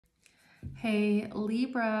Hey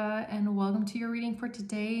Libra, and welcome to your reading for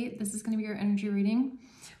today. This is going to be your energy reading.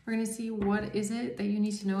 We're going to see what is it that you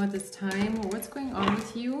need to know at this time, or what's going on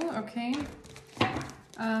with you, okay?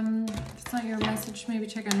 If it's not your message, maybe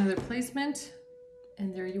check another placement.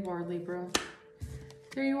 And there you are, Libra.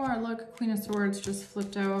 There you are. Look, Queen of Swords just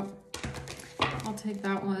flipped out. I'll take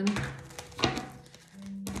that one.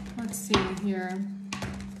 Let's see here.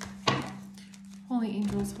 Holy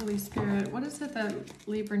angels, Holy Spirit, what is it that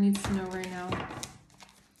Libra needs to know right now?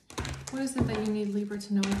 What is it that you need Libra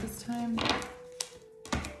to know at this time?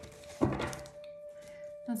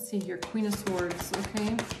 Let's see here, Queen of Swords,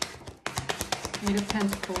 okay? Eight of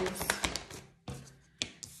Pentacles.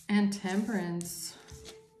 And Temperance.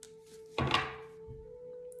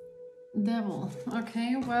 Devil,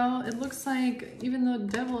 okay, well, it looks like even though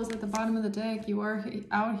Devil is at the bottom of the deck, you are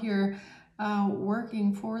out here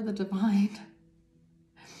working for the divine.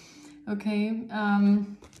 Okay,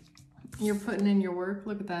 you're putting in your work.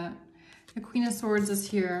 Look at that. The Queen of Swords is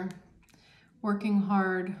here, working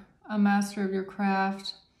hard, a master of your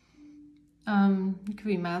craft. You could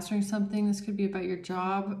be mastering something. This could be about your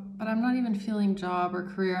job, but I'm not even feeling job or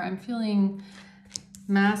career. I'm feeling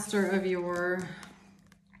master of your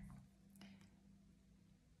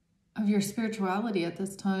spirituality at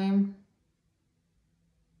this time.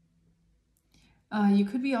 You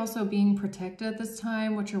could be also being protected at this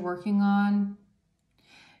time, what you're working on.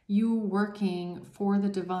 You working for the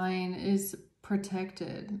divine is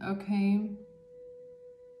protected, okay?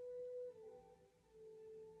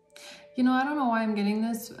 You know, I don't know why I'm getting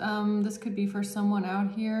this. This could be for someone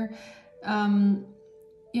out here.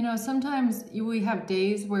 You know, sometimes we have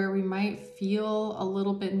days where we might feel a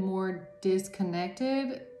little bit more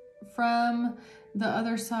disconnected from the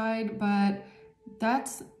other side, but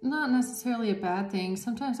that's not necessarily a bad thing.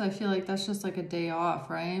 Sometimes I feel like that's just like a day off,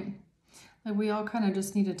 right? Like we all kind of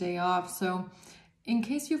just need a day off. So in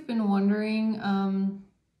case you've been wondering,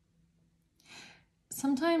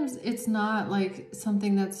 sometimes it's not like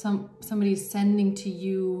something that somebody's sending to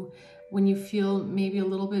you when you feel maybe a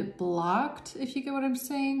little bit blocked, if you get what I'm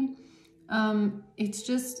saying. It's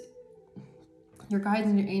just your guides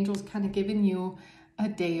and your angels kind of giving you a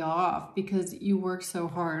day off because you work so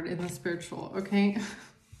hard in the spiritual, okay?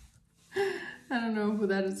 I don't know who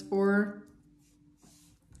that is for,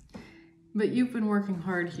 but you've been working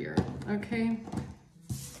hard here, okay?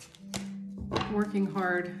 Working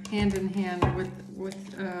hard, hand in hand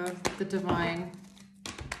with the divine.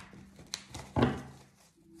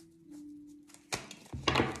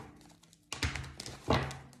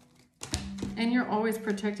 And you're always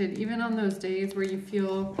protected, even on those days where you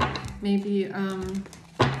feel maybe,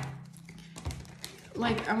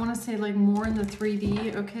 like, I want to say like more in the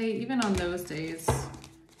 3D, okay? Even on those days,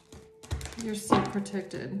 you're still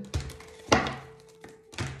protected.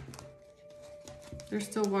 They're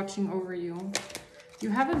still watching over you. You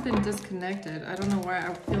haven't been disconnected. I don't know why.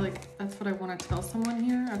 I feel like that's what I want to tell someone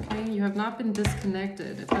here, okay? You have not been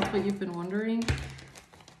disconnected, if that's what you've been wondering.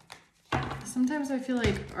 Sometimes I feel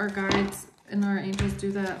like our guides and our angels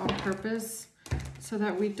do that on purpose so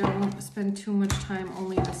that we don't spend too much time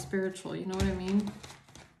only in the spiritual, you know what I mean?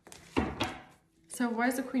 So why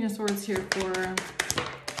is the Queen of Swords here for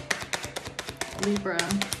Libra?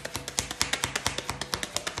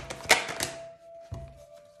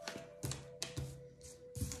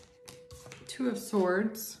 Two of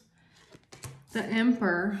Swords, the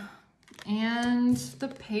Emperor, and the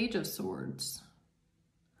Page of Swords.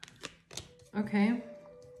 Okay.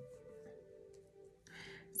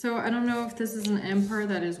 So I don't know if this is an emperor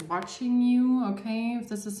that is watching you, okay? If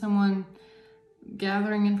this is someone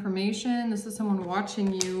gathering information, this is someone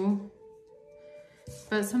watching you.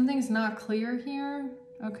 But something's not clear here,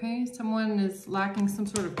 okay? Someone is lacking some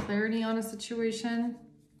sort of clarity on a situation.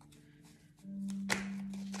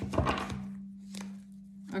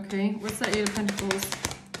 Okay, what's the Eight of Pentacles?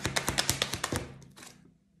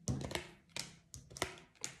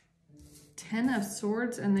 Ten of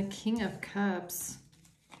Swords and the King of Cups.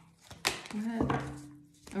 What?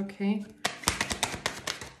 Okay.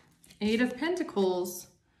 Eight of Pentacles.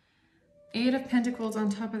 Eight of Pentacles on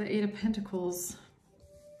top of the Eight of Pentacles.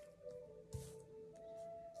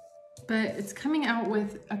 But it's coming out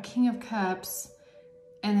with a King of Cups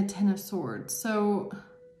and a Ten of Swords. So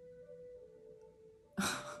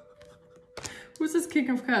who's this King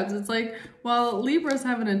of Cups? It's like, while Libra's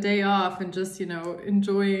having a day off and just, you know,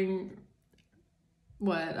 enjoying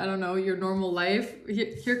what, I don't know, your normal life,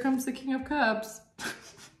 here comes the King of Cups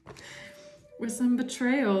with some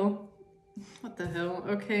betrayal. What the hell?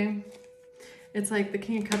 Okay. It's like the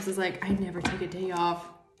King of Cups is like, I never take a day off.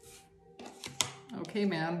 Okay,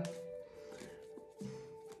 man.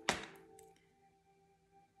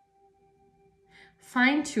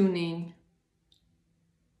 fine-tuning.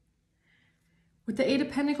 With the Eight of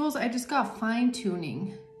Pentacles, I just got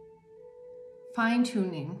fine-tuning.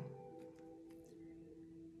 Fine-tuning.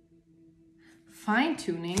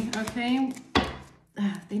 Fine-tuning, okay?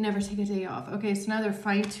 They never take a day off. Okay, so now they're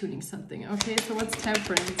fine-tuning something. Okay, so what's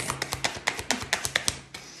Temperance?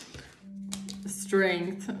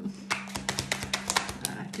 Strength.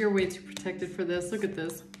 You're way too protected for this. Look at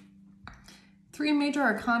this. 3 major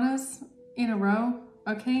arcanas in a row,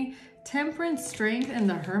 okay? Temperance, Strength, and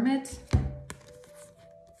the Hermit.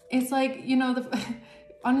 It's like, you know,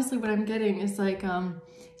 honestly, what I'm getting is like,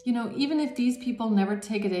 you know, even if these people never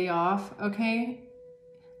take a day off, okay?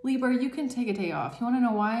 Libra, you can take a day off. You want to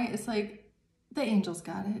know why? It's like, the angels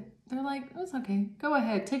got it. They're like, it's okay. Go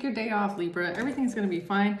ahead. Take your day off, Libra. Everything's going to be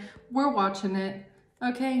fine. We're watching it,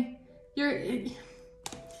 okay?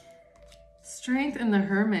 Strength and the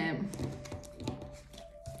Hermit.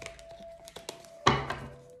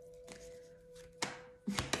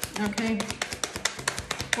 Okay.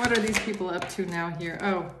 What are these people up to now here?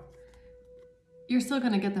 Oh, you're still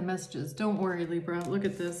going to get the messages. Don't worry, Libra. Look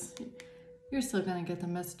at this. You're still going to get the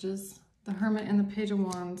messages. The Hermit and the Page of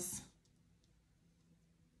Wands.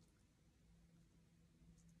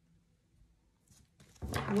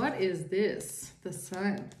 What is this? The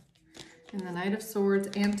Sun and the Knight of Swords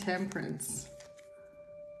and Temperance.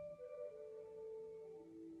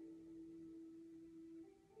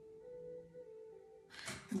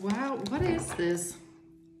 Wow, what is this?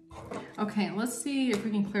 Okay, let's see if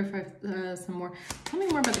we can clarify some more. Tell me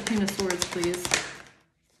more about the Queen of Swords, please.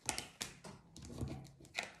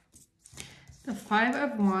 The Five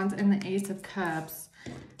of Wands and the Ace of Cups.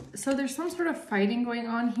 So there's some sort of fighting going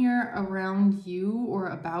on here around you or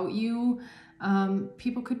about you.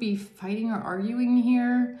 People could be fighting or arguing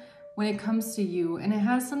here when it comes to you. And it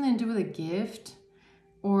has something to do with a gift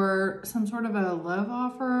or some sort of a love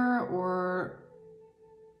offer or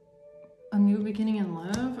a new beginning in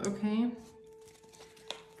love, okay?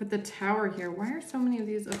 But the Tower here, why are so many of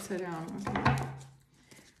these upside down? Okay.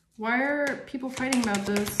 Why are people fighting about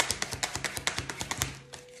this?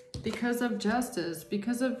 Because of justice,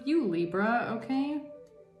 because of you, Libra, okay?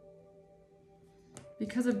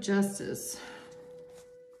 Because of justice.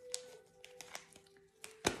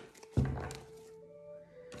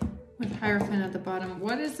 With Hierophant at the bottom.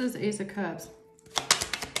 What is this Ace of Cups?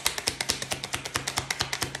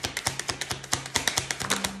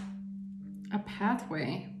 A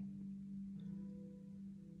pathway.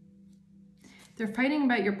 They're fighting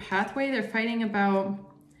about your pathway. They're fighting about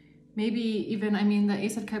maybe even, I mean, the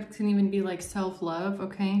Ace of Cups can even be like self-love,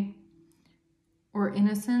 okay? Or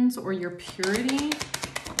innocence or your purity.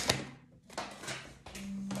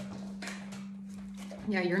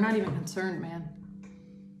 Yeah, you're not even concerned, man.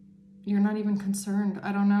 You're not even concerned.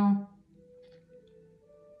 I don't know.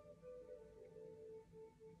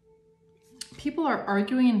 People are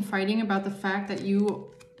arguing and fighting about the fact that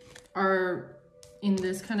you are in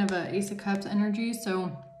this kind of a Ace of Cups energy.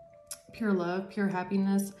 So pure love, pure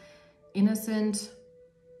happiness, innocent,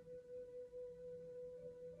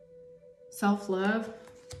 self-love.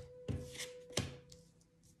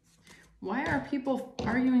 Why are people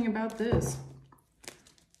arguing about this?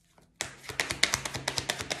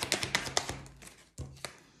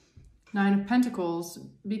 Nine of Pentacles,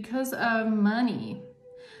 because of money,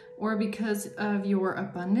 or because of your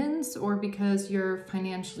abundance, or because you're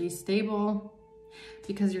financially stable,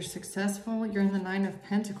 because you're successful. You're in the Nine of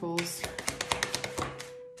Pentacles.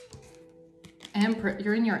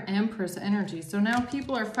 You're in your Empress energy. So now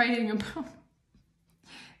people are fighting about,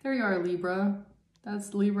 there you are, Libra.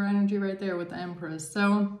 That's Libra energy right there with the Empress.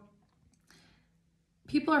 So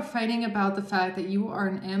people are fighting about the fact that you are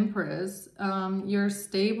an Empress. You're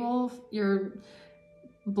stable, you're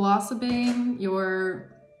blossoming,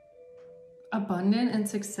 you're abundant and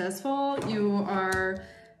successful. You are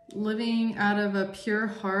living out of a pure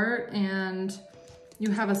heart and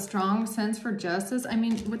you have a strong sense for justice. I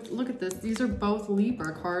mean, look at this. These are both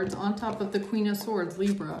Libra cards on top of the Queen of Swords,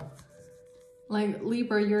 Libra. Like,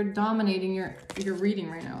 Libra, you're dominating your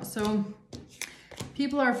reading right now. So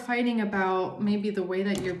people are fighting about maybe the way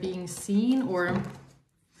that you're being seen or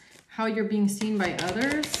how you're being seen by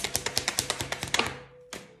others.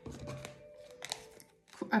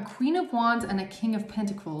 A Queen of Wands and a King of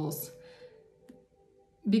Pentacles.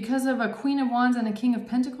 Because of a Queen of Wands and a King of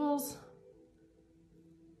Pentacles.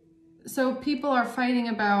 So people are fighting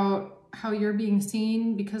about how you're being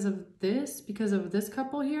seen because of this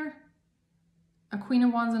couple here. A Queen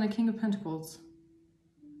of Wands and a King of Pentacles.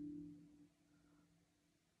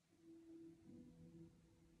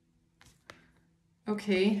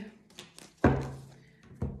 Okay.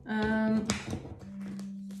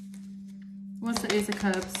 the Ace of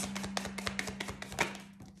Cups.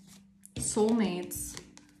 Soulmates.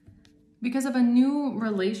 Because of a new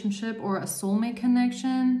relationship or a soulmate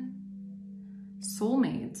connection.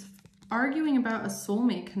 Soulmates. Arguing about a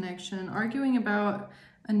soulmate connection. Arguing about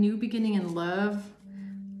a new beginning in love.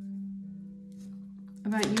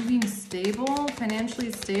 About you being stable,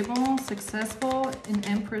 financially stable, successful in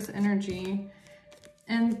Empress energy.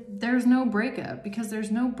 And there's no breakup, because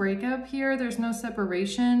there's no breakup here. There's no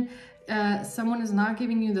separation. Someone is not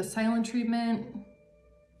giving you the silent treatment.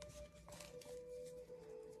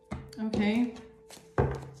 Okay.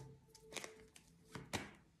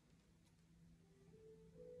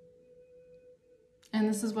 And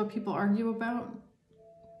this is what people argue about.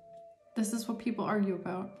 This is what people argue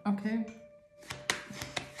about. Okay.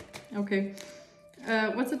 Okay.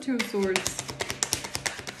 What's the Two of Swords?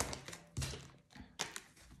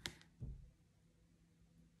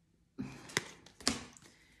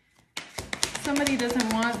 Somebody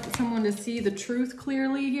doesn't want someone to see the truth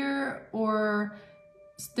clearly here, or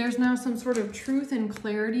there's now some sort of truth and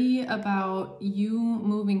clarity about you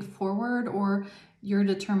moving forward, or your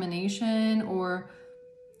determination, or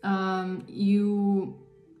you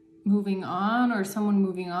moving on, or someone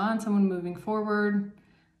moving on, someone moving forward,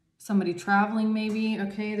 somebody traveling maybe.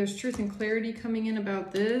 Okay, there's truth and clarity coming in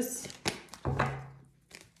about this.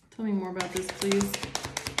 Tell me more about this, please.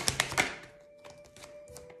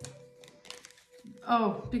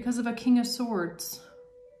 Oh, because of a King of Swords.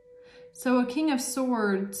 So a King of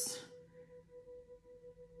Swords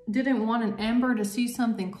didn't want an Ember to see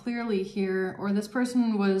something clearly here, or this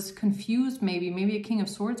person was confused maybe. Maybe a King of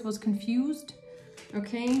Swords was confused.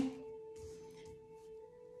 Okay.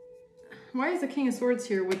 Why is the King of Swords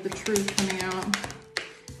here with the truth coming out?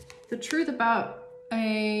 The truth about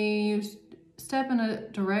a step in a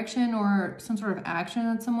direction or some sort of action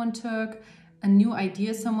that someone took, a new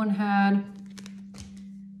idea someone had.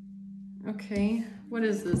 Okay, what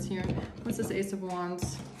is this here? What's this Ace of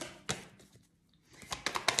Wands?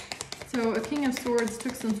 So a King of Swords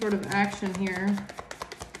took some sort of action here.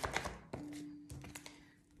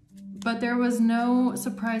 But there was no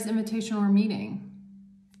surprise invitation or meeting.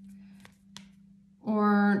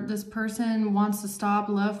 Or this person wants to stop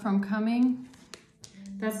love from coming.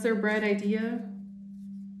 That's their bright idea.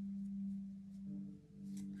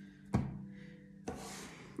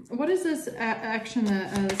 What is this action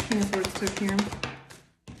that this King of Swords took here?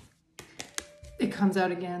 It comes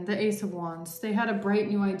out again, the Ace of Wands. They had a bright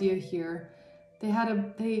new idea here.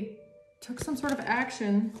 They took some sort of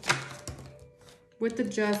action with the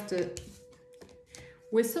Justice,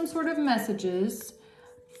 with some sort of messages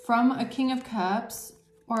from a King of Cups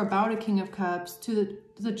or about a King of Cups to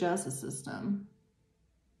the justice system.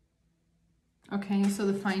 Okay, so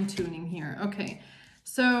the fine-tuning here. Okay,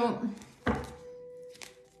 so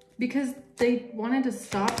because they wanted to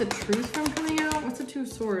stop the truth from coming out. What's the Two of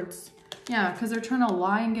Swords? Yeah, because they're trying to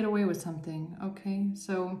lie and get away with something. Okay,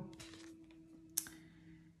 so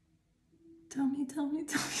tell me something.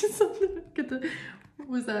 What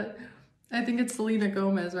was that? I think it's Selena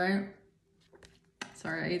Gomez, right?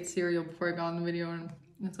 Sorry, I ate cereal before I got on the video and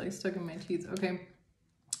it's like stuck in my teeth. Okay,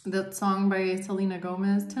 that song by Selena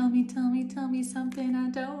Gomez, tell me something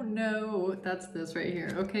I don't know. That's this right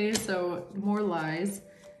here. Okay, so more lies.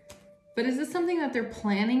 But is this something that they're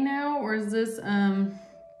planning now, or is this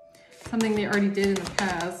something they already did in the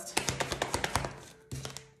past?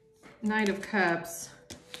 Knight of Cups.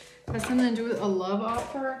 Has something to do with a love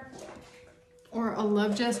offer or a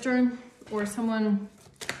love gesture, or someone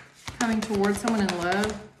coming towards someone in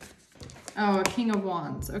love. Oh, a King of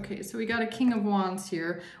Wands. Okay, so we got a King of Wands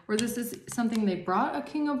here, or this is something they brought a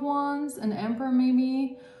King of Wands, an Emperor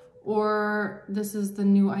maybe, or this is the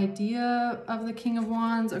new idea of the King of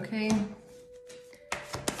Wands. Okay.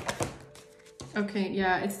 Okay,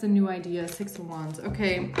 yeah, it's the new idea, Six of Wands.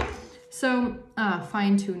 Okay, so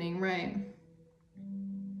fine-tuning, right?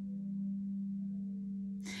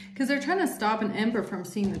 Because they're trying to stop an Emperor from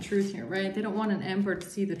seeing the truth here, right? They don't want an Emperor to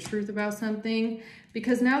see the truth about something,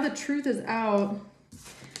 because now the truth is out.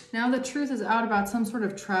 Now the truth is out about some sort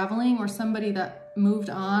of traveling, or somebody that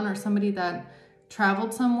moved on, or somebody that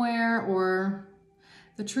traveled somewhere, or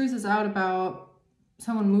the truth is out about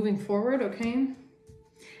someone moving forward, okay?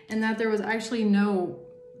 And that there was actually no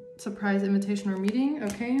surprise invitation or meeting,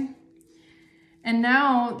 okay? And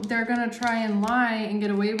now they're gonna try and lie and get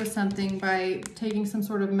away with something by taking some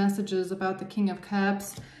sort of messages about the King of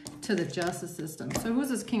Cups to the justice system. So who's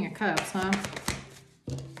this King of Cups, huh?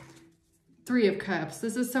 Three of Cups.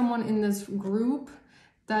 This is someone in this group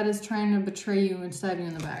that is trying to betray you and stab you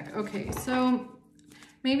in the back. Okay, so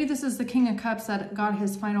maybe this is the King of Cups that got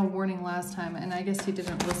his final warning last time, and I guess he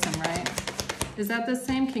didn't listen, right? Is that the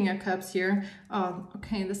same King of Cups here? Oh,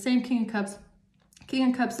 okay, the same King of Cups. King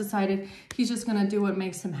of Cups decided he's just gonna do what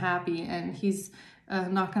makes him happy, and he's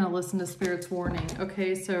not gonna listen to Spirit's warning.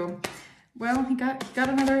 Okay, so, well, he got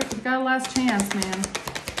a last chance, man.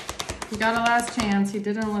 He got a last chance. He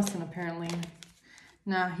didn't listen, apparently.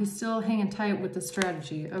 Nah, he's still hanging tight with the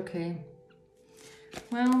strategy. Okay.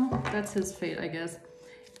 Well, that's his fate, I guess.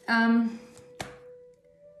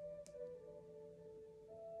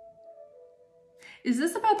 Is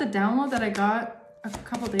this about the download that I got a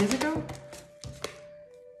couple days ago?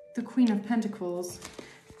 The Queen of Pentacles.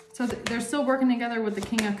 So they're still working together with the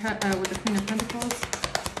Queen of Pentacles.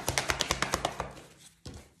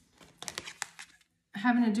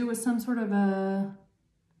 Having to do with some sort of a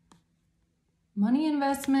money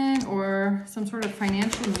investment or some sort of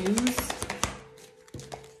financial news.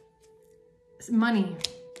 Money.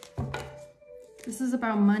 This is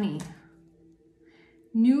about money.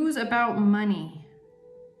 News about money.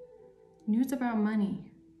 News about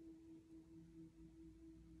money.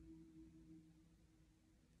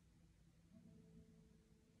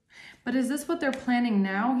 But is this what they're planning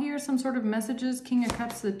now here? Some sort of messages, King of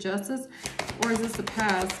Cups to the Justice? Or is this the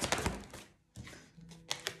past?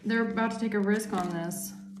 They're about to take a risk on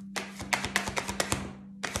this.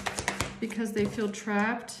 Because they feel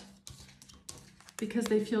trapped. Because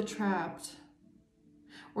they feel trapped.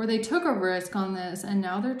 Or they took a risk on this and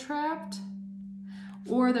now they're trapped.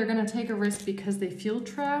 Or they're going to take a risk because they feel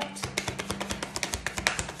trapped.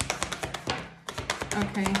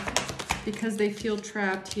 Okay. Because they feel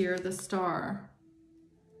trapped here, the Star.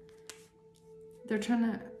 They're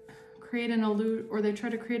trying to create an illusion, or they try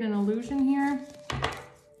to create an illusion here.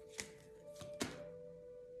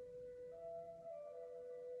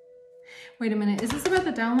 Wait a minute, is this about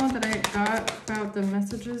the download that I got about the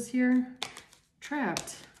messages here?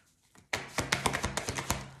 Trapped.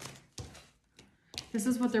 This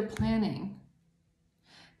is what they're planning.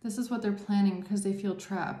 This is what they're planning because they feel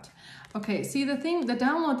trapped. Okay, see the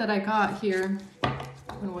download that I got here,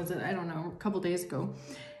 when was it? I don't know, a couple days ago.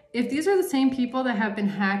 If these are the same people that have been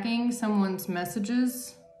hacking someone's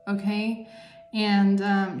messages, okay, and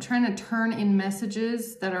trying to turn in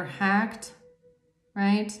messages that are hacked,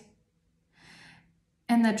 right?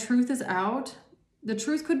 And the truth is out. The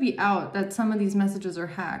truth could be out that some of these messages are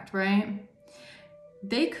hacked, right?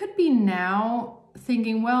 They could be now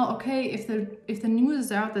thinking, well, okay, if the news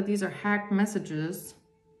is out that these are hacked messages,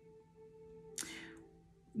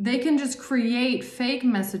 they can just create fake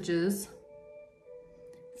messages,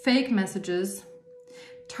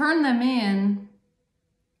 turn them in,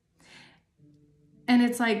 and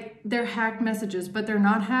it's like they're hacked messages, but they're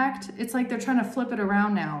not hacked. It's like they're trying to flip it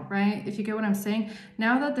around now, right? If you get what I'm saying.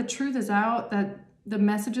 Now that the truth is out, that the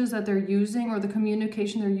messages that they're using or the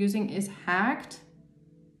communication they're using is hacked,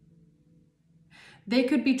 they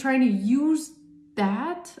could be trying to use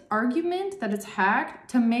that argument that it's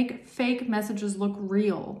hacked to make fake messages look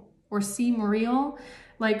real or seem real.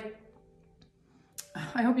 Like,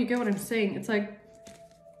 I hope you get what I'm saying. It's like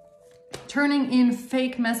turning in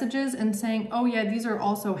fake messages and saying, oh yeah, these are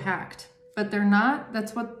also hacked, but they're not.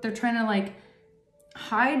 That's what they're trying to, like,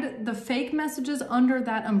 hide the fake messages under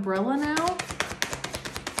that umbrella now.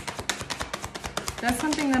 That's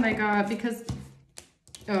something that I got because,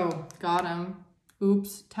 oh, got him.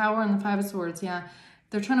 Oops, Tower and the Five of Swords, yeah.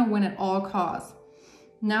 They're trying to win at all costs.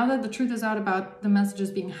 Now that the truth is out about the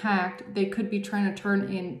messages being hacked, they could be trying to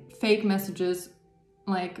turn in fake messages,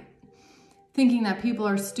 like thinking that people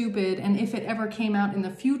are stupid. And if it ever came out in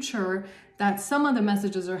the future that some of the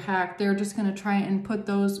messages are hacked, they're just going to try and put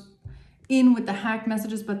those in with the hacked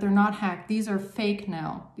messages, but they're not hacked. These are fake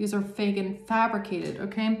now. These are fake and fabricated,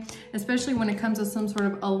 okay? Especially when it comes to some sort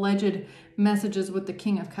of alleged messages with the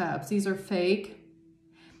King of Cups. These are fake.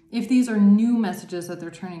 If these are new messages that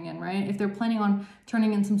they're turning in, right? If they're planning on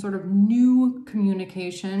turning in some sort of new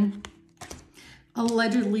communication,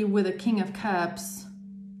 allegedly with a King of Cups,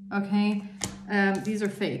 okay? These are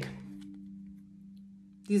fake.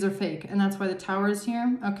 These are fake, and that's why the Tower is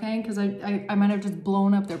here, okay? Because I might have just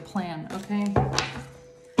blown up their plan, okay?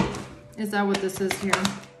 Is that what this is here?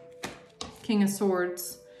 King of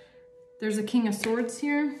Swords. There's a King of Swords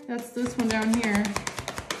here. That's this one down here.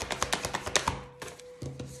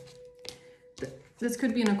 This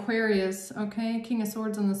could be an Aquarius, okay? King of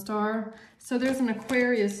Swords and the Star. So there's an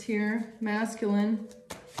Aquarius here, masculine,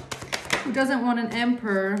 who doesn't want an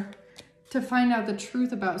Emperor to find out the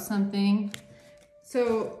truth about something.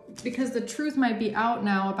 So, because the truth might be out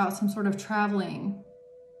now about some sort of traveling.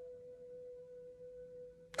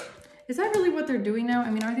 Is that really what they're doing now?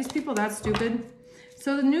 I mean, are these people that stupid?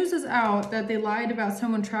 So the news is out that they lied about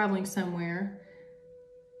someone traveling somewhere.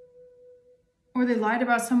 Or they lied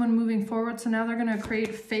about someone moving forward, so now they're going to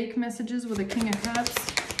create fake messages with a King of Cups.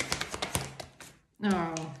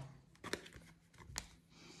 Oh.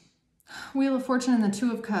 Wheel of Fortune and the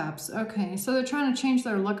Two of Cups. Okay, so they're trying to change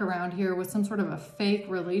their look around here with some sort of a fake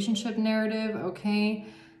relationship narrative, okay?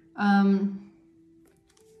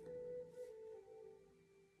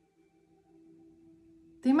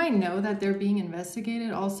 They might know that they're being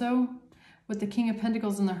investigated also. With the King of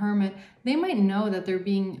Pentacles and the Hermit, they might know that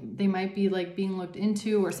they might be like being looked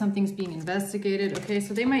into, or something's being investigated. Okay,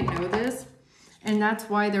 so they might know this, and that's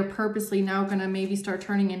why they're purposely now gonna maybe start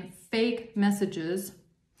turning in fake messages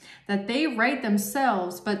that they write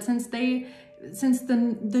themselves. But since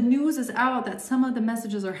the news is out that some of the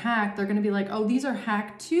messages are hacked, they're gonna be like, oh, these are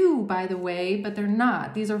hacked too, by the way, but they're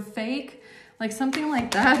not. These are fake, like something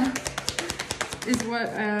like that. Is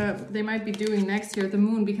what they might be doing next here at the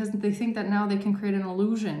Moon, because they think that now they can create an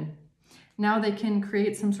illusion. Now they can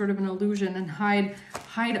create some sort of an illusion and hide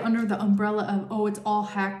under the umbrella of, oh, it's all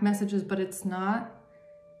hacked messages, but it's not.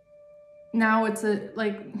 Now it's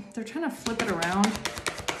like they're trying to flip it around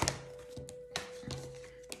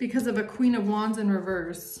because of a Queen of Wands in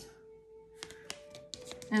reverse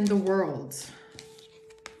and the World.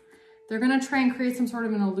 They're going to try and create some sort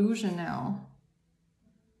of an illusion now.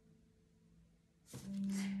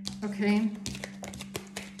 Okay.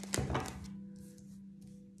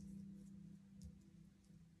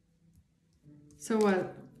 So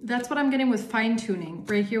that's what I'm getting with fine-tuning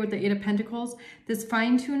right here with the Eight of Pentacles. This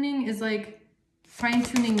fine-tuning is like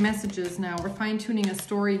fine-tuning messages now, or fine-tuning a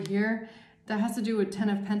story here. That has to do with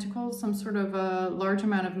Ten of Pentacles, some sort of a large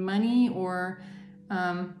amount of money, or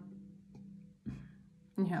yeah,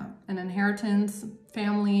 an inheritance,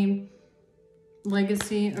 family,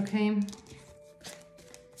 legacy, okay?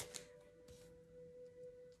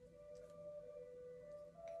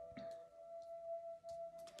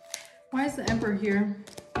 Why is the Emperor here?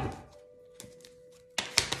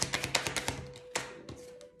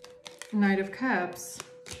 Knight of Cups.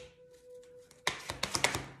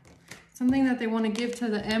 Something that they want to give to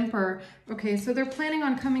the Emperor. Okay, so they're planning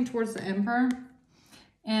on coming towards the Emperor.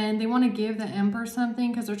 And they want to give the Emperor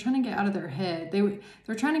something because they're trying to get out of their head.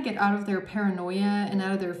 They're trying to get out of their paranoia and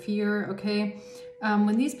out of their fear, okay?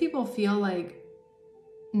 When these people feel like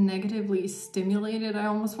negatively stimulated, I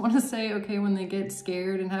almost want to say, okay, when they get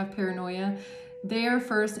scared and have paranoia, their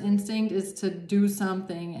first instinct is to do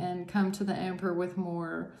something and come to the Emperor with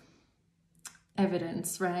more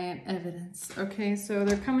evidence, right? Evidence. Okay, so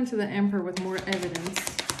they're coming to the Emperor with more evidence.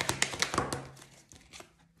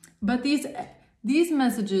 But these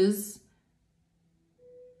messages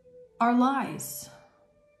are lies.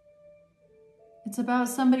 It's about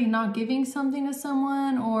somebody not giving something to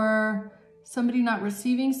someone, or somebody not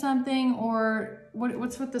receiving something, or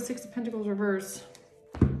what's with the Six of Pentacles reverse?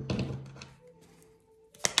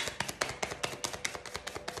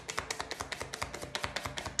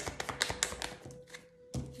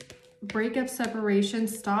 Breakup, separation,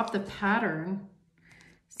 stop the pattern,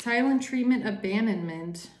 silent treatment,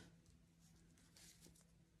 abandonment.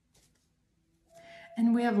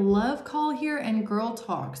 And we have love call here and girl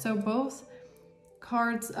talk. So both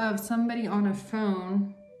cards of somebody on a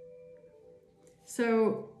phone.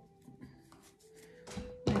 So,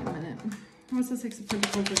 wait a minute. What's the Six of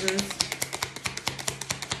Pentacles reverse?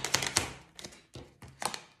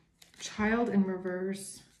 Child in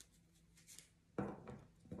reverse.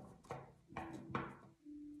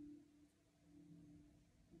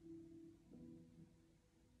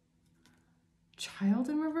 Child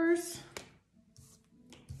in reverse?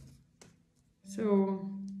 So,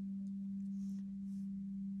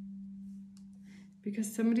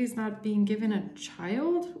 because somebody's not being given a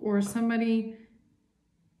child, or somebody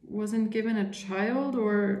wasn't given a child,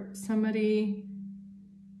 or somebody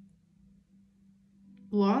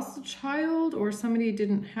lost a child, or somebody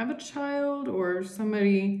didn't have a child, or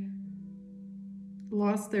somebody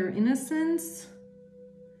lost their innocence.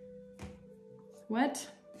 What?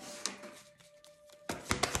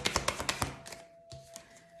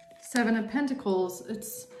 Seven of Pentacles.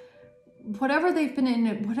 It's whatever they've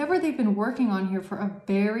been working on here for a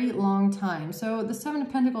very long time. So the Seven of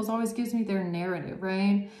Pentacles always gives me their narrative,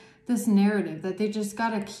 right? This narrative that they just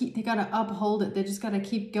gotta keep, they gotta uphold it. They just gotta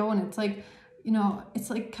keep going. It's like, you know, it's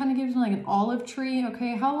like kind of gives me like an olive tree.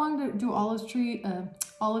 Okay, how long do olive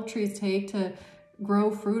trees take to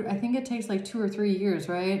grow fruit? I think it takes like 2 or 3 years,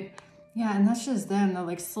 right? Yeah, and that's just them. They're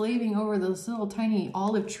like slaving over this little tiny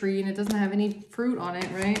olive tree, and it doesn't have any fruit on it,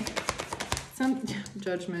 right? Some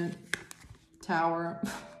Judgment Tower.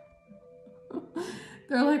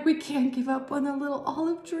 They're like, we can't give up on the little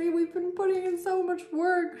olive tree. We've been putting in so much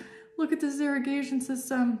work. Look at this irrigation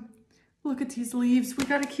system. Look at these leaves. We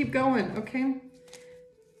got to keep going, okay?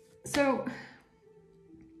 So,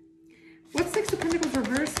 what's Six of Pentacles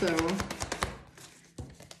reversed, though?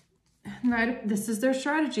 This is their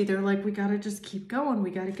strategy. They're like, we got to just keep going.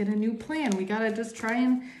 We got to get a new plan. We got to just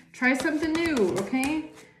try something new,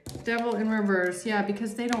 okay? Devil in reverse. Yeah,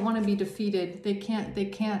 because they don't want to be defeated. They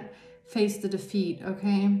can't face the defeat,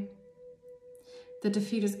 okay? The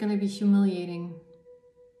defeat is going to be humiliating.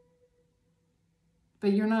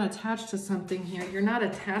 But you're not attached to something here. You're not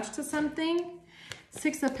attached to something.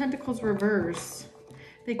 Six of Pentacles reverse.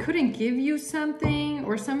 They couldn't give you something,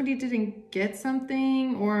 or somebody didn't get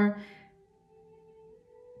something, or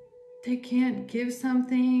they can't give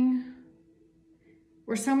something,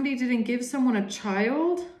 or somebody didn't give someone a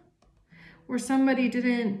child, or somebody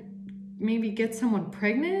didn't maybe get someone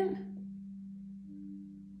pregnant.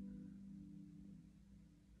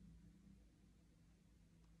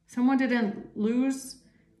 Someone didn't lose,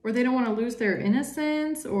 or they don't want to lose their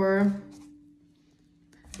innocence, or...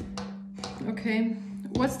 Okay,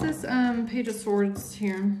 what's this Page of Swords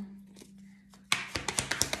here?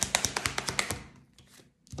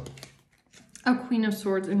 A Queen of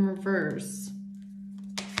Swords in reverse.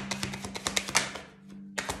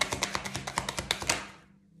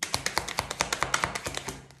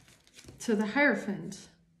 To the Hierophant.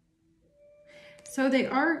 So they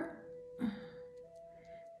are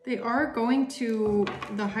going to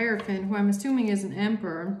the Hierophant, who I'm assuming is an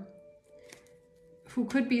Emperor, who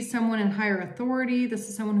could be someone in higher authority. This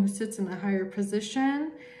is someone who sits in a higher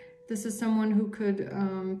position. This is someone who could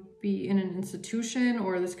be in an institution,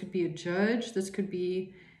 or this could be a judge. This could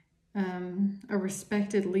be a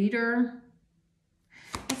respected leader.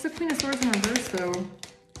 What's the Queen of Swords in reverse, though?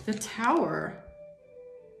 The Tower.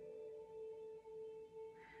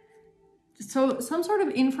 So some sort of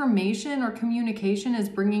information or communication is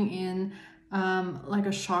bringing in like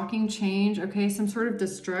a shocking change, okay? Some sort of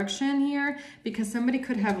destruction here, because somebody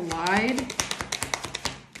could have lied.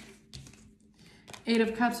 Eight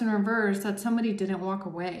of Cups in reverse, that somebody didn't walk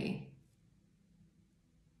away.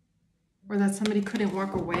 Or that somebody couldn't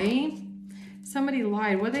walk away. Somebody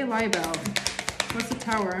lied. What did they lie about? What's the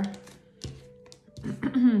Tower?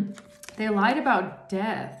 They lied about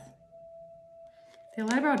death. They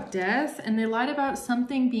lied about death, and they lied about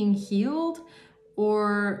something being healed,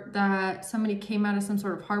 or that somebody came out of some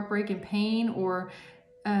sort of heartbreak and pain, or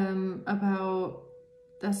about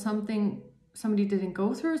that somebody didn't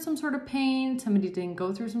go through some sort of pain, somebody didn't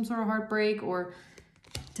go through some sort of heartbreak or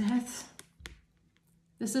death.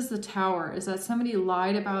 This is the Tower, is that somebody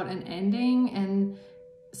lied about an ending and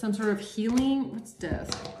some sort of healing. What's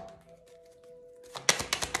death?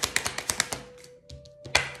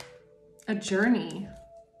 A journey.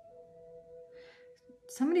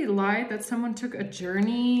 Somebody lied that someone took a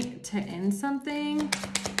journey to end something,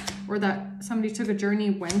 or that somebody took a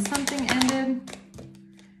journey when something ended.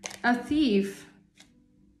 A thief.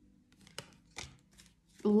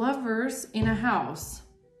 Lovers in a house.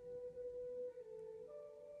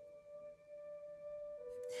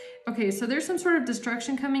 Okay, so there's some sort of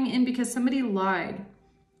destruction coming in because somebody lied.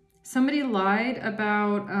 Somebody lied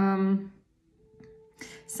about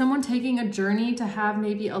someone taking a journey to have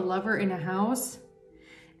maybe a lover in a house.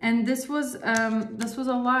 And this was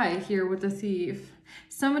a lie here with the thief.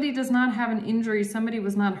 Somebody does not have an injury. Somebody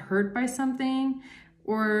was not hurt by something,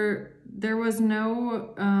 or there was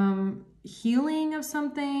no healing of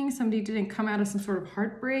something. Somebody didn't come out of some sort of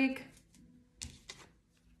heartbreak.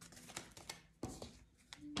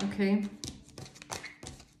 Okay.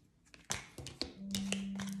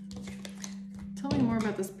 Tell me more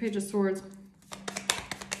about this Page of Swords.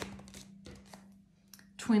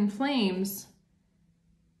 Twin flames.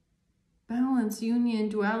 Balance, union,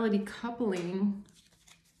 duality, coupling.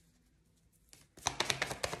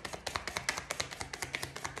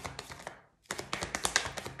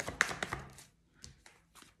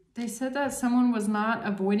 They said that someone was not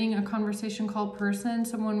avoiding a conversation called person.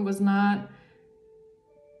 Someone was not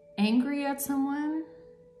angry at someone.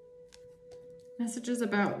 Messages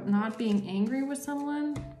about not being angry with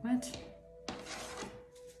someone. What?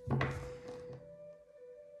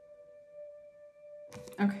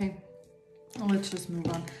 Okay. Well, let's just move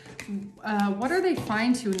on. What are they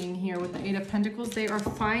fine-tuning here with the Eight of Pentacles? They are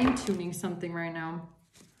fine-tuning something right now.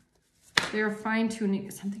 They are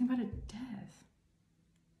fine-tuning something about a death.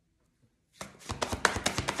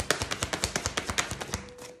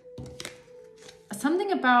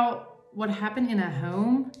 Something about what happened in a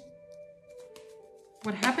home.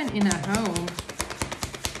 What happened in a home.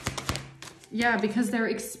 Yeah, because they're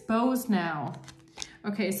exposed now.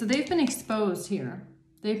 Okay, so they've been exposed here.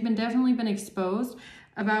 They've definitely been exposed.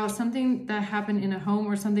 about something that happened in a home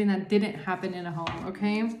or something that didn't happen in a home,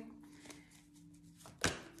 okay?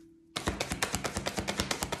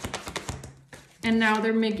 And now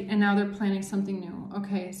they're planning something new.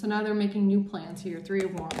 Okay, so now they're making new plans here. 3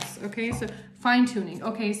 of Wands. Okay, so fine tuning.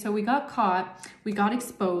 Okay, so we got caught, we got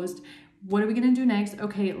exposed. What are we gonna do next?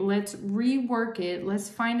 Okay, let's rework it. Let's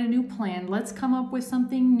find a new plan. Let's come up with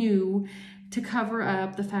something new to cover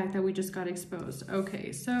up the fact that we just got exposed.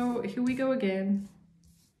 Okay, so here we go again.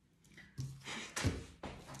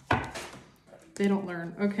 They don't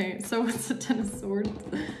learn. Okay, so what's the Ten of Swords?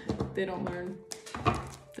 They don't learn.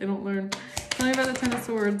 They don't learn. Tell me about the Ten of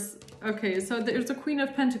Swords. Okay, so there's a Queen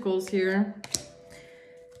of Pentacles here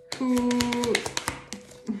who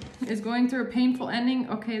is going through a painful ending.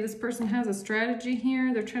 Okay, this person has a strategy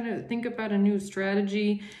here. They're trying to think about a new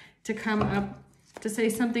strategy to come up, to say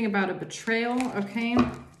something about a betrayal, okay?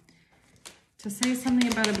 To say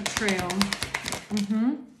something about a betrayal.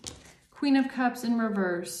 Queen of Cups in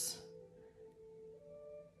reverse.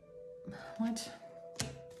 What?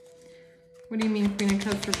 What do you mean Queen of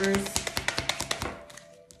Cups reverse?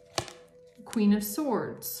 Queen of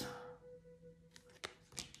Swords.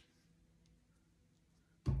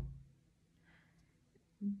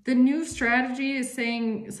 The new strategy is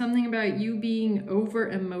saying something about you being over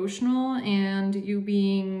emotional and you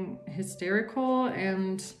being hysterical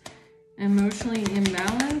and emotionally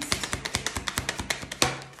imbalanced.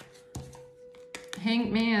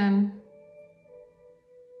 Hanged Man.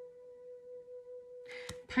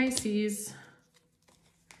 Pisces.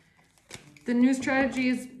 The new strategy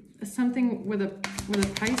is something with a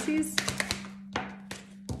Pisces.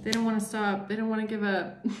 They don't want to stop. They don't want to give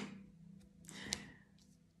up.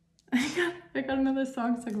 I got another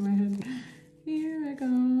song stuck in my head. Here I go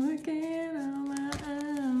again on my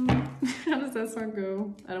own. How does that song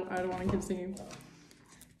go? I don't want to keep singing.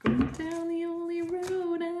 Going down the only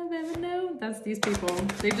road I've ever known. That's these people.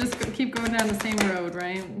 They just keep going down the same road,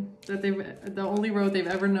 right? The only road they've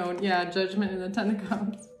ever known. Yeah, Judgment and the Ten of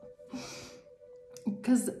Cups.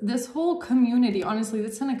 Because this whole community, honestly, the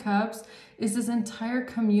Ten of Cups is this entire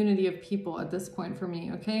community of people at this point for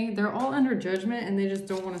me, okay? They're all under judgment and they just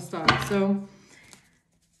don't want to stop. So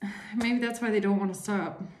maybe that's why they don't want to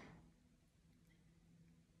stop.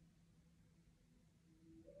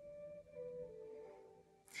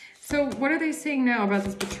 So what are they saying now about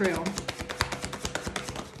this betrayal?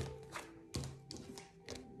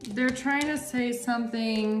 They're trying to say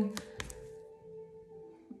something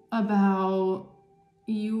about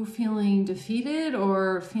you feeling defeated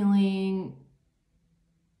or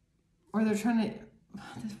they're trying to,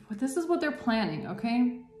 this is what they're planning,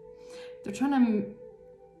 okay? They're trying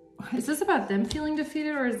to, is this about them feeling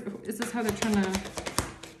defeated or is this how they're trying to,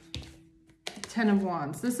 Ten of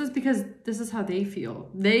Wands. This is because this is how they feel.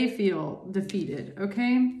 They feel defeated,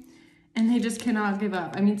 okay? And they just cannot give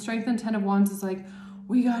up. I mean, Strength and Ten of Wands is like,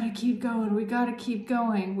 we gotta keep going, we gotta keep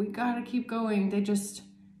going, we gotta keep going. They just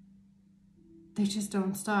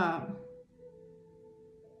don't stop.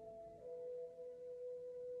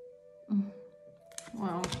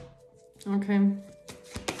 Wow. Okay.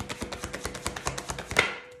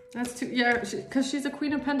 That's too, yeah, because she's a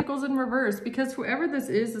Queen of Pentacles in reverse. Because whoever this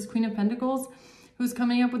is, this Queen of Pentacles, who's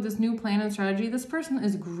coming up with this new plan and strategy, this person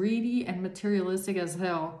is greedy and materialistic as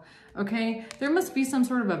hell, okay? There must be some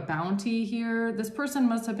sort of a bounty here. This person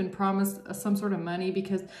must have been promised some sort of money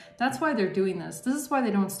because that's why they're doing this. This is why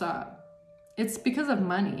they don't stop. It's because of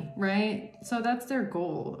money, right? So that's their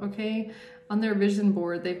goal, okay? On their vision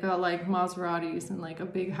board, they've got like Maseratis and like a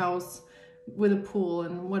big house with a pool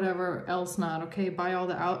and whatever else not, okay? Buy all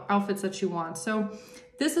the outfits that you want. So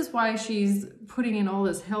this is why she's putting in all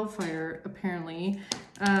this hellfire, apparently,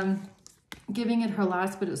 giving it her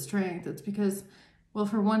last bit of strength. It's because, well,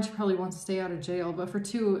 for one, she probably wants to stay out of jail, but for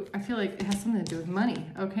two, I feel like it has something to do with money,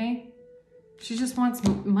 okay? She just wants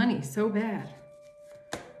money so bad,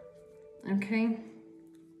 okay?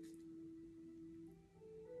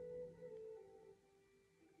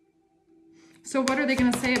 So what are they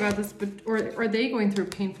going to say about this? Or are they going through a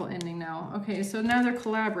painful ending now? Okay, so now they're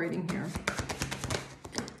collaborating here.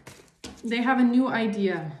 They have a new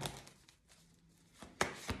idea.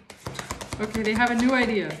 Okay, they have a new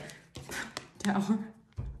idea. Tower.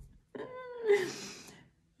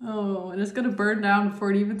 Oh, and it's going to burn down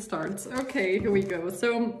before it even starts. Okay, here we go.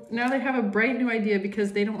 So now they have a bright new idea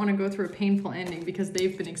because they don't want to go through a painful ending because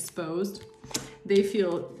they've been exposed. They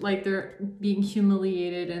feel like they're being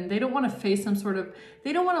humiliated and they don't want to face some sort of,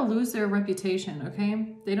 they don't want to lose their reputation,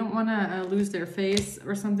 okay? They don't want to lose their face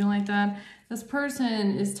or something like that. This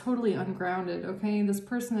person is totally ungrounded, okay? This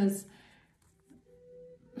person is,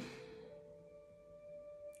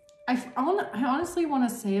 I honestly want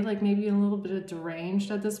to say like maybe a little bit of deranged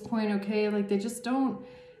at this point, okay? Like they just don't,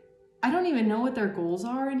 I don't even know what their goals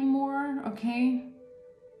are anymore, okay?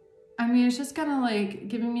 I mean, it's just kind of like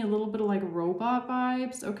giving me a little bit of like robot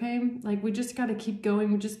vibes, okay? Like we just got to keep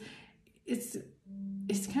going. We just, it's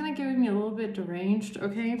kind of giving me a little bit deranged,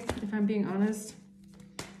 okay? If I'm being honest.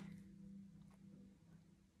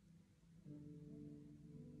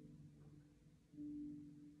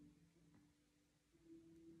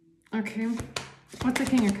 Okay, what's the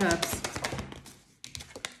King of Cups?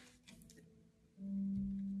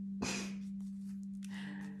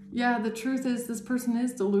 Yeah, the truth is this person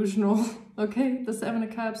is delusional, okay? The Seven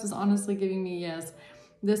of Cups is honestly giving me, yes,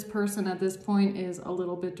 this person at this point is a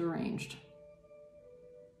little bit deranged.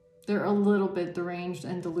 They're a little bit deranged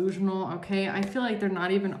and delusional, okay? I feel like they're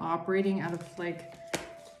not even operating out of like,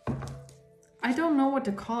 I don't know what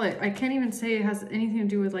to call it. I can't even say it has anything to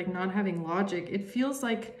do with like not having logic. It feels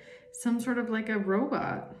like some sort of like a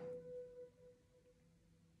robot.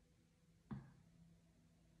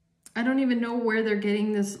 I don't even know where they're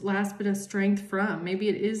getting this last bit of strength from. Maybe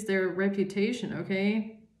it is their reputation,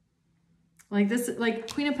 okay? Like this,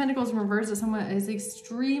 like Queen of Pentacles in reverse is someone that is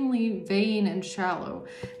extremely vain and shallow.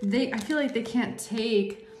 I feel like they can't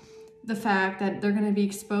take the fact that they're going to be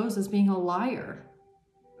exposed as being a liar.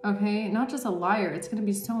 Okay, not just a liar. It's going to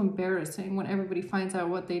be so embarrassing when everybody finds out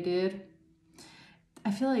what they did. I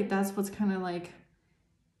feel like that's what's kind of like,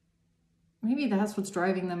 maybe that's what's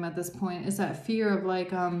driving them at this point, is that fear of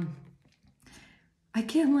like, I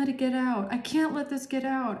can't let it get out. I can't let this get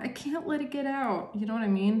out. I can't let it get out. You know what I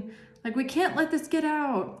mean? Like, we can't let this get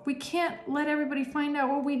out. We can't let everybody find out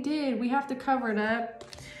what we did. We have to cover it up.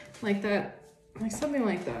 Like that, like something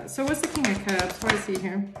like that. So what's the King of Cups? What do I see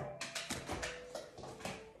here?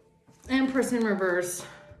 Empress in reverse.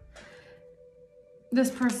 This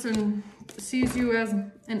person sees you as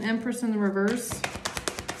an Empress in the reverse.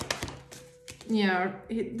 Yeah,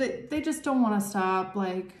 they just don't want to stop,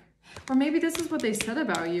 like, or maybe this is what they said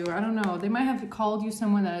about you. I don't know. They might have called you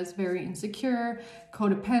someone that is very insecure,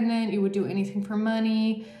 codependent. You would do anything for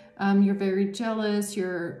money. You're very jealous.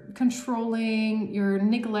 You're controlling. You're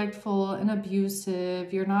neglectful and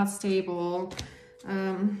abusive. You're not stable.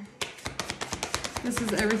 This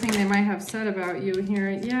is everything they might have said about you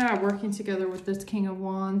here. Yeah, working together with this King of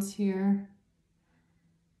Wands here.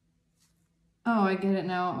 Oh, I get it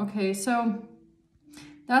now. Okay, so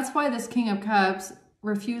that's why this King of Cups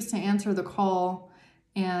refused to answer the call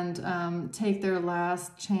and take their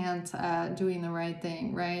last chance at doing the right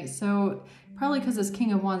thing, right? So probably because this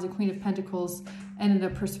King of Wands and Queen of Pentacles ended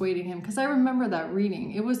up persuading him. Because I remember that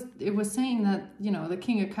reading. It was saying that, you know, the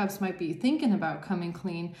King of Cups might be thinking about coming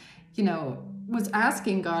clean, you know, was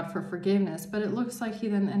asking God for forgiveness, but it looks like he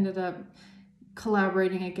then ended up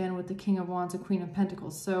collaborating again with the King of Wands and Queen of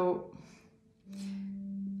Pentacles. So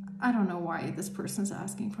I don't know why this person's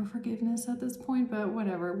asking for forgiveness at this point, but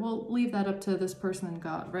whatever. We'll leave that up to this person and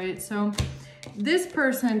God, right? So this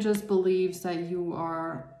person just believes that you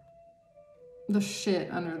are the shit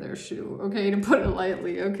under their shoe, okay, to put it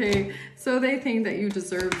lightly, okay? So they think that you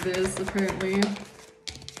deserve this, apparently.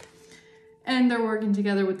 And they're working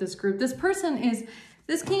together with this group. This person is,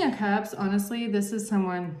 this King of Cups, honestly, this is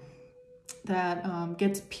someone that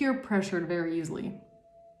gets peer pressured very easily.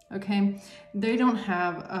 Okay, they don't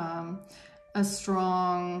have a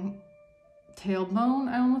strong tailbone,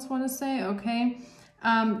 I almost want to say, okay?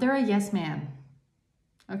 They're a yes man,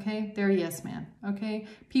 okay? They're a yes man, okay?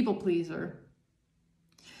 People pleaser.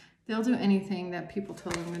 They'll do anything that people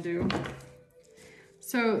tell them to do.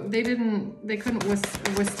 So they couldn't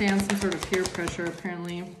withstand some sort of peer pressure,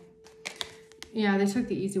 apparently. Yeah, they took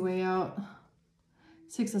the easy way out.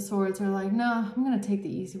 Six of Swords are like, no, I'm going to take the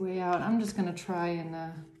easy way out. I'm just going to try and...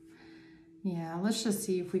 yeah, let's just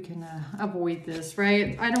see if we can avoid this,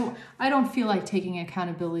 right? I don't feel like taking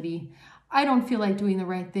accountability. I don't feel like doing the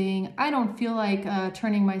right thing. I don't feel like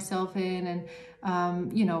turning myself in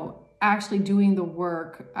and, you know, actually doing the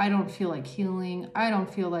work. I don't feel like healing. I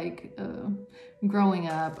don't feel like growing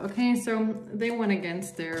up. Okay, so they went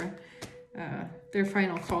against their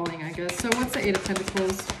final calling, I guess. So what's the Eight of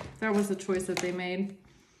Pentacles? That was the choice that they made.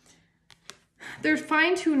 They're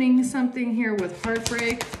fine-tuning something here with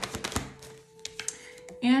heartbreak.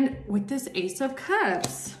 And with this Ace of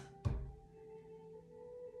Cups,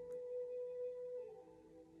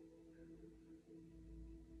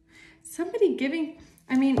 somebody giving,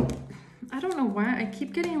 I mean, I don't know why, I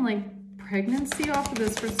keep getting like pregnancy off of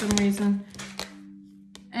this for some reason.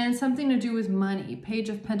 And something to do with money, Page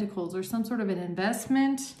of Pentacles, or some sort of an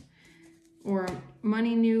investment or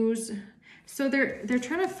money news. So they're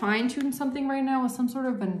trying to fine tune something right now with some sort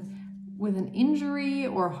of with an injury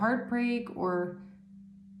or heartbreak or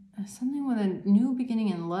something with a new beginning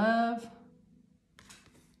in love.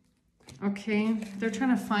 Okay, they're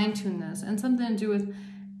trying to fine-tune this, and something to do with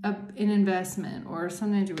an investment or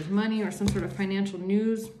something to do with money or some sort of financial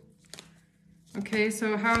news. Okay,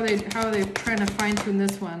 so how are they trying to fine-tune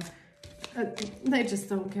this one? They just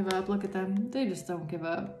don't give up. Look at them. They just don't give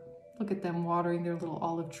up. Look at them watering their little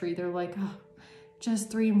olive tree. They're like, oh,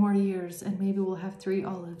 just 3 more years and maybe we'll have 3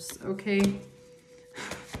 olives. Okay.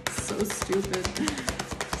 So stupid.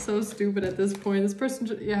 So stupid at this point. This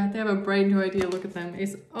person, yeah, they have a bright new idea. Look at them.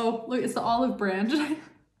 Oh, look, it's the olive branch.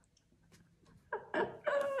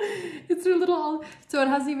 It's their little olive. So it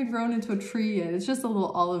hasn't even grown into a tree yet. It's just a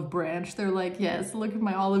little olive branch. They're like, yes, look at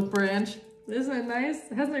my olive branch. Isn't it nice?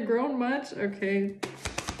 Hasn't it grown much? Okay.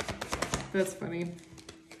 That's funny.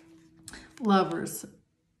 Lovers.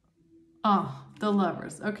 Oh, the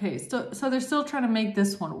lovers. Okay, so they're still trying to make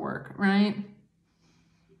this one work, right?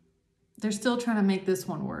 They're still trying to make this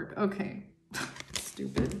one work. Okay.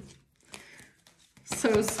 Stupid.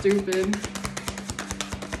 So stupid.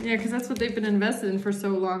 Yeah, because that's what they've been invested in for so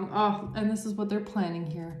long. Oh, and this is what they're planning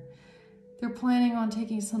here. They're planning on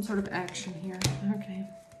taking some sort of action here. Okay.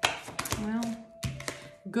 Well,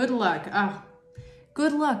 good luck. Oh,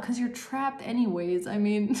 good luck, because you're trapped anyways. I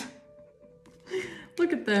mean,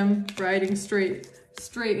 look at them riding straight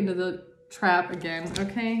into the trap again.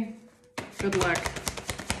 Okay. Good luck.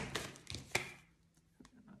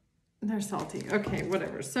 They're salty. Okay,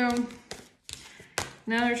 whatever. So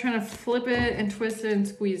now they're trying to flip it and twist it and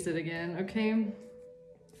squeeze it again. Okay.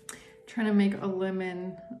 Trying to make a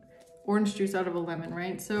lemon, orange juice out of a lemon,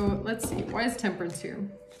 right? So let's see. Why is temperance here?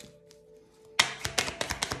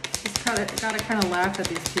 Just gotta kind of laugh at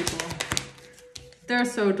these people. They're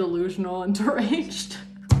so delusional and deranged.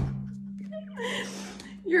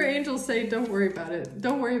 Your angels say, don't worry about it.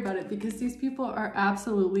 Don't worry about it, because these people are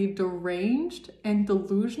absolutely deranged and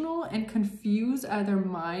delusional and confused out of their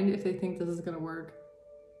mind if they think this is going to work.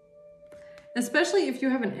 Especially if you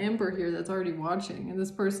have an emperor here that's already watching, and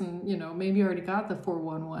this person, you know, maybe already got the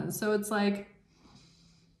 411. So it's like,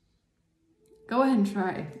 go ahead and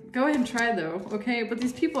try. Go ahead and try though, okay? But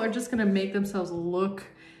these people are just going to make themselves look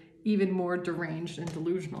even more deranged and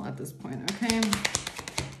delusional at this point, okay?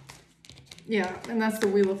 Yeah, and that's the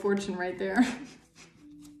Wheel of Fortune right there.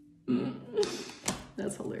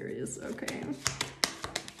 That's hilarious. Okay.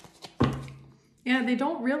 Yeah, they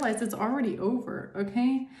don't realize it's already over,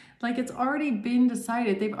 okay? Like, it's already been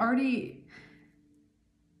decided.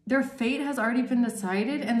 Their fate has already been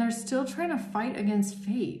decided, and they're still trying to fight against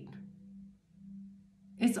fate.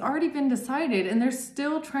 It's already been decided, and they're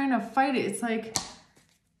still trying to fight it. It's like,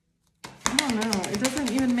 I don't know. It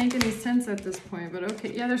doesn't even make any sense at this point, but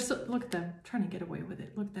okay. Yeah, they're still, look at them trying to get away with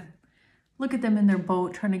it. Look at them. Look at them in their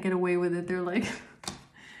boat trying to get away with it. They're like,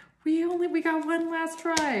 we got one last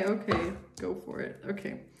try. Okay, go for it.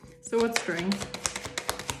 Okay. So what's strength?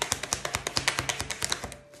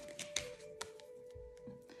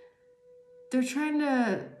 They're trying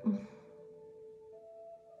to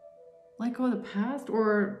let go of the past,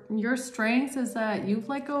 or your strength is that you've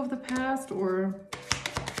let go of the past, or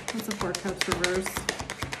what's the 4 Cups reverse?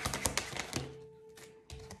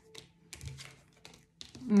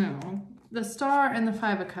 No, the Star and the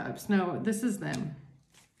 5 of Cups. No, this is them.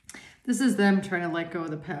 This is them trying to let go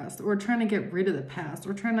of the past, or trying to get rid of the past,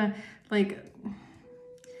 or trying to like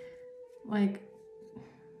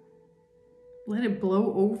let it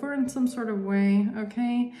blow over in some sort of way,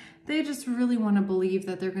 okay? They just really want to believe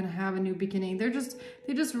that they're going to have a new beginning. They just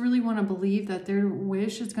really want to believe that their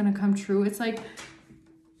wish is going to come true. It's like,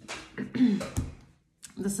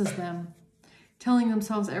 this is them telling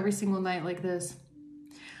themselves every single night like this.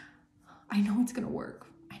 I know it's going to work.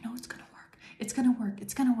 I know it's going to work. It's going to work.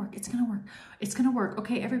 It's going to work. It's going to work. It's going to work.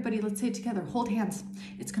 Okay, everybody, let's say it together. Hold hands.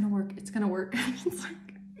 It's going to work. It's going to work. It's like,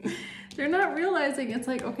 they're not realizing it's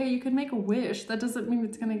like, okay, you can make a wish. That doesn't mean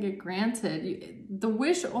it's going to get granted. The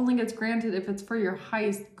wish only gets granted if it's for your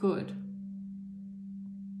highest good.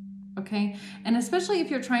 Okay? And especially if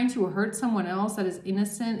you're trying to hurt someone else that is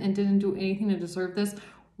innocent and didn't do anything to deserve this,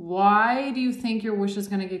 why do you think your wish is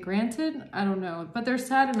going to get granted? I don't know. But they're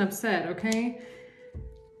sad and upset, okay?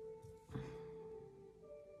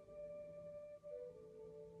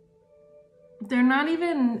 They're not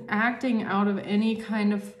even acting out of any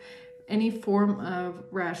form of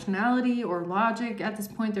rationality or logic at this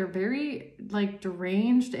point. They're very like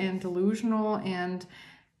deranged and delusional, and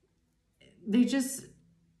they just,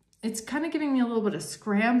 it's kind of giving me a little bit of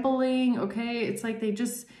scrambling, okay? It's like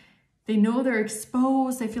they know they're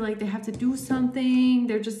exposed. They feel like they have to do something.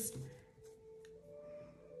 They're just,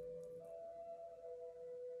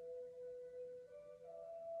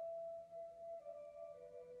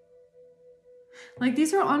 Like,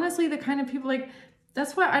 these are honestly the kind of people, like,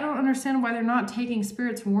 that's why I don't understand why they're not taking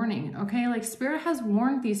Spirit's warning, okay? Like, Spirit has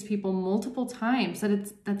warned these people multiple times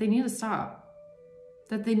that they need to stop,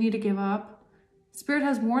 that they need to give up. Spirit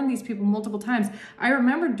has warned these people multiple times. I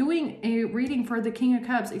remember doing a reading for the King of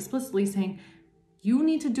Cups explicitly saying, you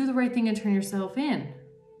need to do the right thing and turn yourself in,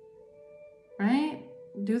 right?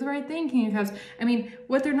 Do the right thing, King of Cups. I mean,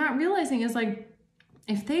 what they're not realizing is, like,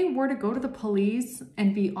 if they were to go to the police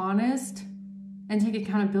and be honest and take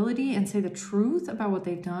accountability and say the truth about what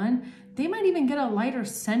they've done, they might even get a lighter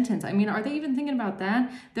sentence. I mean, are they even thinking about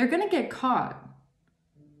that? They're going to get caught.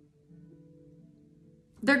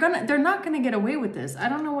 They're not going to get away with this. I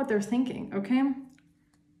don't know what they're thinking, okay?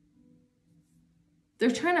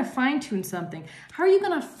 They're trying to fine-tune something. How are you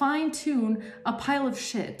going to fine-tune a pile of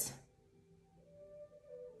shit?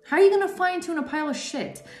 How are you going to fine-tune a pile of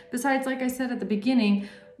shit? Besides, like I said at the beginning,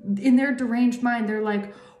 in their deranged mind, they're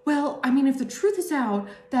like, well, I mean, if the truth is out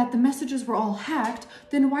that the messages were all hacked,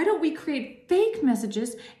 then why don't we create fake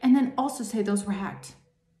messages and then also say those were hacked?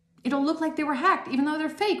 It'll look like they were hacked, even though they're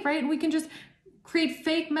fake, right? And we can just create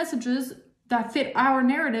fake messages that fit our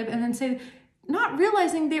narrative and then say, not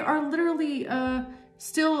realizing they are literally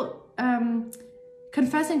still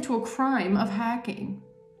confessing to a crime of hacking.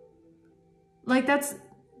 Like, that's...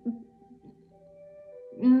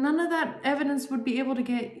 None of that evidence would be able to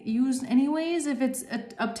get used anyways if it's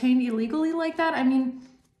obtained illegally like that. I mean,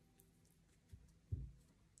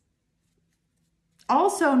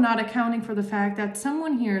 also not accounting for the fact that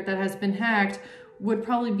someone here that has been hacked would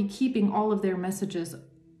probably be keeping all of their messages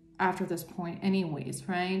after this point anyways,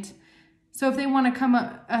 right? So if they want to come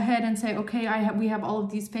ahead and say, okay, we have all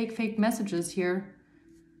of these fake messages here.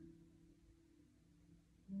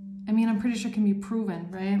 I mean, I'm pretty sure it can be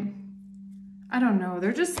proven, right? I don't know.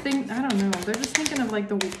 They're just They're just thinking of, like,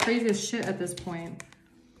 the craziest shit at this point.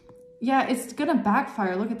 Yeah, it's gonna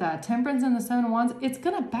backfire. Look at that. Temperance and the Seven of Wands. It's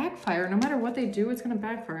gonna backfire. No matter what they do, it's gonna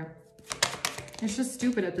backfire. It's just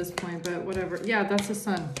stupid at this point, but whatever. Yeah, that's the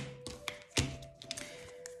Sun.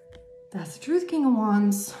 That's the truth, King of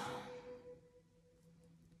Wands.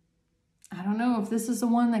 I don't know if this is the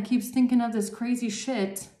one that keeps thinking of this crazy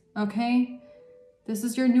shit, okay? This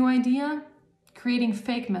is your new idea? Creating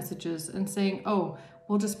fake messages and saying, oh,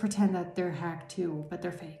 we'll just pretend that they're hacked too, but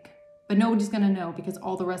they're fake. But nobody's gonna know because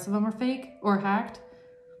all the rest of them are fake or hacked.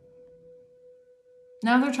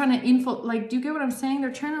 Now they're trying to like, do you get what I'm saying?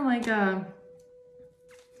 They're trying to, like, now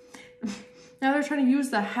they're trying to use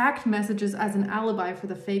the hacked messages as an alibi for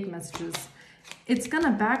the fake messages. It's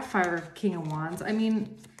gonna backfire, King of Wands. I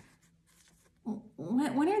mean,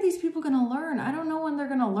 when are these people gonna learn? I don't know when they're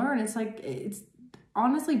gonna learn. It's like, it's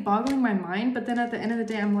honestly boggling my mind, but then at the end of the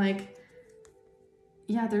day, I'm like,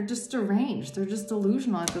 yeah, they're just deranged. They're just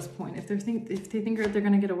delusional at this point. If they think they're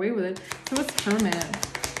gonna get away with it. So what's Hermit?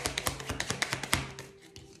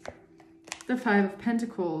 The Five of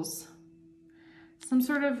Pentacles. Some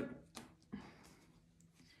sort of,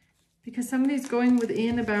 because somebody's going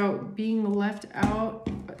within about being left out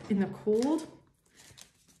in the cold.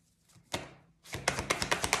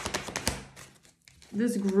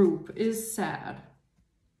 This group is sad.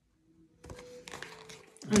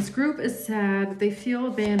 This group is sad. They feel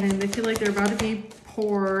abandoned. They feel like they're about to be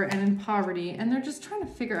poor and in poverty, and they're just trying to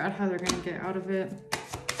figure out how they're going to get out of it.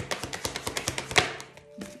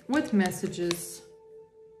 With messages.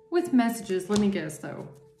 With messages, let me guess though.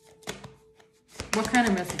 What kind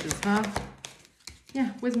of messages, huh?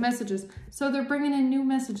 Yeah, with messages. So they're bringing in new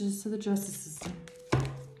messages to the justice system.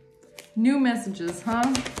 New messages,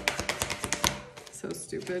 huh? So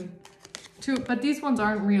stupid. But these ones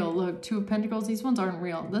aren't real. Look, Two of Pentacles, these ones aren't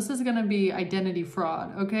real. This is going to be identity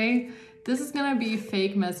fraud, okay? This is going to be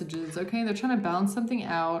fake messages, okay? They're trying to balance something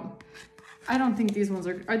out. I don't think these ones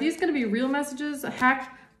are these going to be real messages?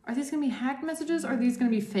 Hacked? Are these going to be hacked messages? Or are these going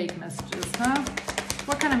to be fake messages, huh?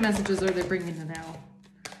 What kind of messages are they bringing in now?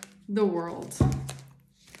 The world.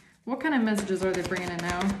 What kind of messages are they bringing in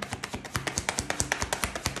now?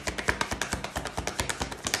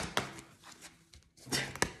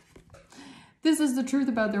 This is the truth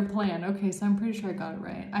about their plan. Okay, so I'm pretty sure I got it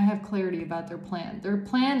right. I have clarity about their plan. Their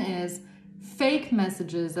plan is fake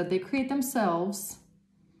messages that they create themselves,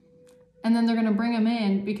 and then they're going to bring them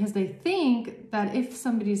in because they think that if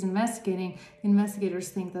somebody's investigating, the investigators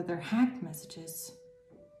think that they're hacked messages.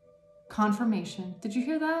 Confirmation. Did you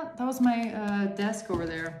hear that? That was my desk over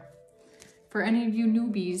there. For any of you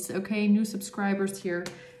newbies, okay, new subscribers here,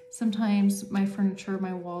 sometimes my furniture,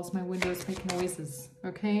 my walls, my windows make noises,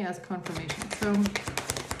 okay, as confirmation. So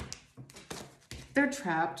they're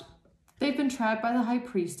trapped. They've been trapped by the High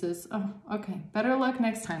Priestess. Oh, okay. Better luck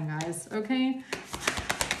next time, guys, okay?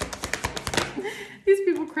 These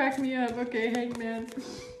people crack me up. Okay, Hangman.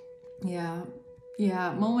 Yeah.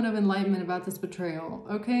 Yeah, moment of enlightenment about this betrayal,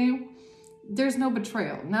 okay? There's no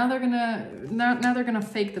betrayal. Now they're gonna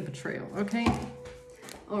fake the betrayal, okay?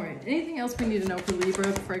 All right, anything else we need to know for Libra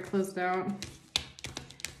before I close it out?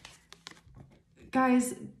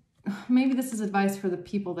 Guys, maybe this is advice for the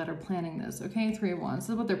people that are planning this, okay? 3 of Wands,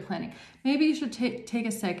 this is what they're planning. Maybe you should take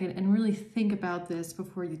a second and really think about this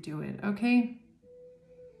before you do it, okay?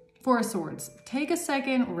 4 of Swords, take a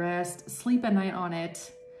second, rest, sleep at night on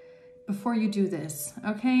it before you do this,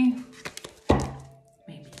 okay?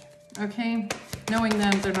 Maybe, okay? Knowing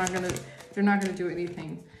them, they're not gonna do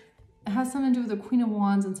anything. It has something to do with the Queen of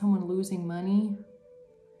Wands and someone losing money.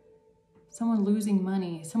 Someone losing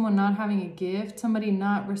money, someone not having a gift, somebody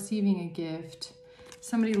not receiving a gift,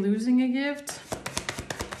 somebody losing a gift.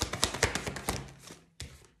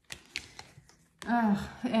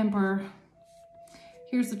 Emperor.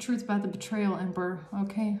 Here's the truth about the betrayal, Emperor,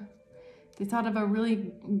 okay? They thought of a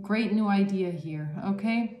really great new idea here,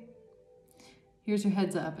 okay? Here's your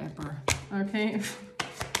heads up, Emperor, okay?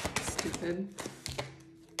 Stupid.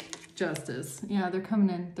 Justice. Yeah, they're coming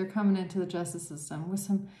in. They're coming into the justice system with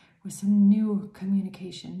some new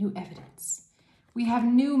communication, new evidence. We have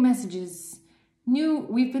new messages.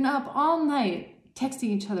 We've been up all night texting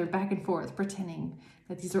each other back and forth, pretending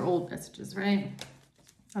that these are old messages, right?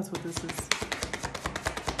 That's what this is.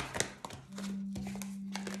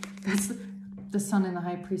 That's the Sun and the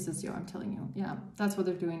High Priestess, yo, I'm telling you. Yeah, that's what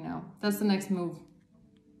they're doing now. That's the next move.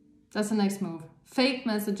 That's the next move. Fake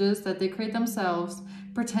messages that they create themselves,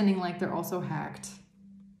 pretending like they're also hacked.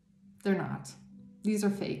 They're not. These are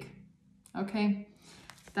fake, okay?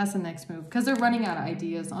 That's the next move, because they're running out of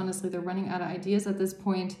ideas. Honestly, they're running out of ideas at this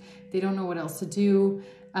point. They don't know what else to do.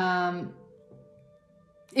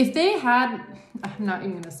 If they had, I'm not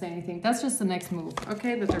even gonna say anything. That's just the next move,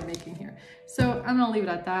 okay, that they're making here. So I'm gonna leave it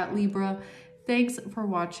at that, Libra. Thanks for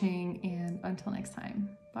watching, and until next time,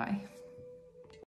 bye.